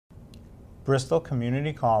Bristol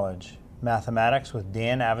Community College, Mathematics with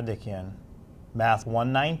Dan Avedikian, Math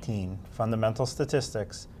 119, Fundamental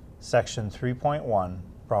Statistics, Section 3.1,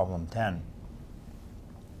 Problem 10.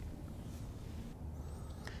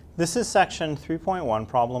 This is Section 3.1,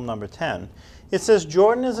 Problem number 10. It says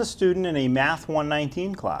Jordan is a student in a Math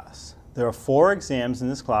 119 class. There are 4 exams in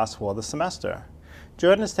this class for the semester.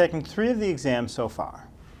 Jordan has taken 3 of the exams so far.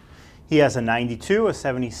 He has a 92, a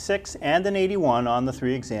 76, and an 81 on the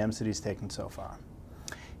 3 exams that he's taken so far.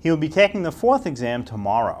 He will be taking the 4th exam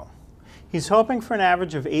tomorrow. He's hoping for an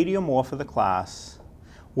average of 80 or more for the class.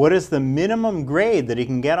 What is the minimum grade that he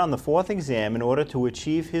can get on the 4th exam in order to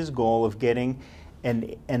achieve his goal of getting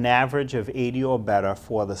an average of 80 or better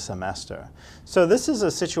for the semester? So this is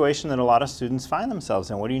a situation that a lot of students find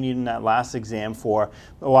themselves in. What do you need in that last exam for?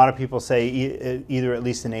 A lot of people say either at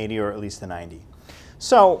least an 80 or at least a 90.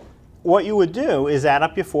 So what you would do is add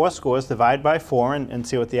up your 4 scores, divide by 4, and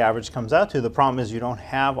see what the average comes out to. The problem is you don't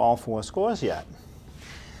have all 4 scores yet.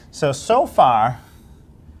 So far,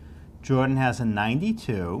 Jordan has a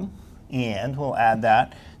 92, and we'll add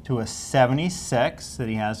that to a 76 that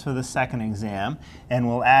he has for the 2nd exam, and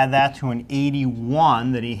we'll add that to an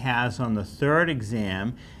 81 that he has on the 3rd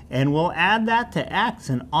exam, and we'll add that to X,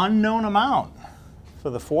 an unknown amount, for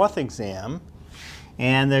the 4th exam.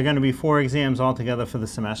 And there are going to be 4 exams altogether for the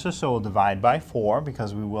semester, so we'll divide by 4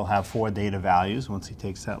 because we will have 4 data values once he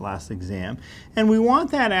takes that last exam. And we want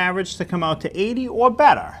that average to come out to 80 or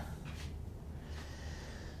better.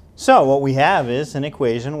 So what we have is an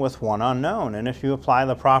equation with one unknown. And if you apply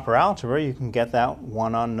the proper algebra, you can get that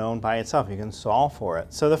one unknown by itself. You can solve for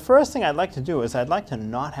it. So the first thing I'd like to do is I'd like to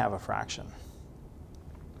not have a fraction.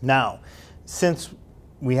 Now, since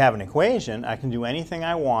we have an equation, I can do anything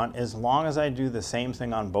I want as long as I do the same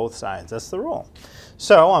thing on both sides. That's the rule.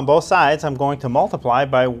 So on both sides, I'm going to multiply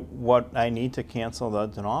by what I need to cancel the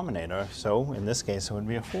denominator. So in this case, it would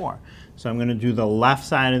be a 4. So I'm going to do the left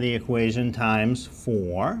side of the equation times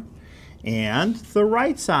 4, and the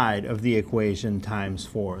right side of the equation times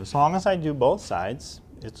 4. As long as I do both sides,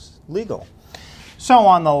 it's legal. So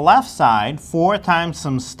on the left side, 4 times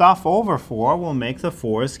some stuff over 4 will make the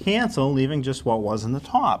 4's cancel, leaving just what was in the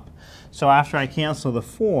top. So after I cancel the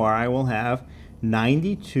 4, I will have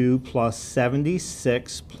 92 plus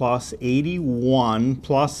 76 plus 81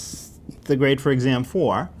 plus the grade for exam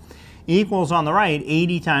 4 equals, on the right,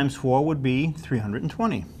 80 times 4 would be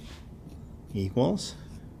 320 equals.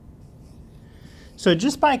 So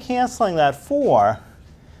just by canceling that 4,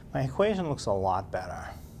 my equation looks a lot better.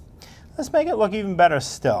 Let's make it look even better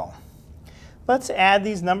still. Let's add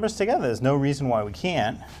these numbers together. There's no reason why we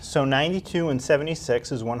can't. So 92 and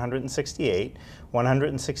 76 is 168.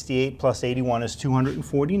 168 plus 81 is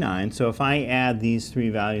 249. So if I add these 3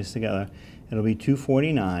 values together, it'll be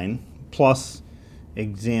 249 plus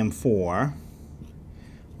exam 4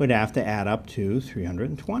 would have to add up to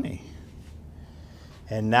 320.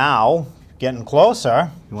 And now, getting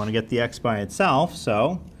closer, you want to get the X by itself,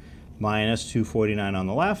 so minus 249 on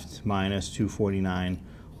the left, minus 249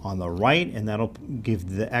 on the right, and that'll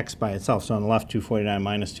give the X by itself. So on the left, 249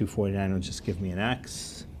 minus 249 will just give me an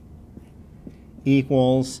X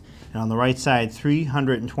equals, and on the right side,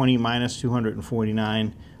 320 minus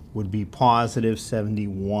 249 would be positive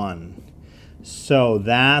 71. So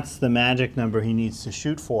that's the magic number he needs to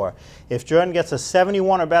shoot for. If Jordan gets a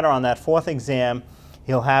 71 or better on that 4th exam,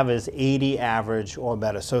 he'll have his 80 average or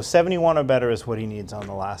better. So 71 or better is what he needs on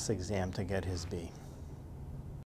the last exam to get his B.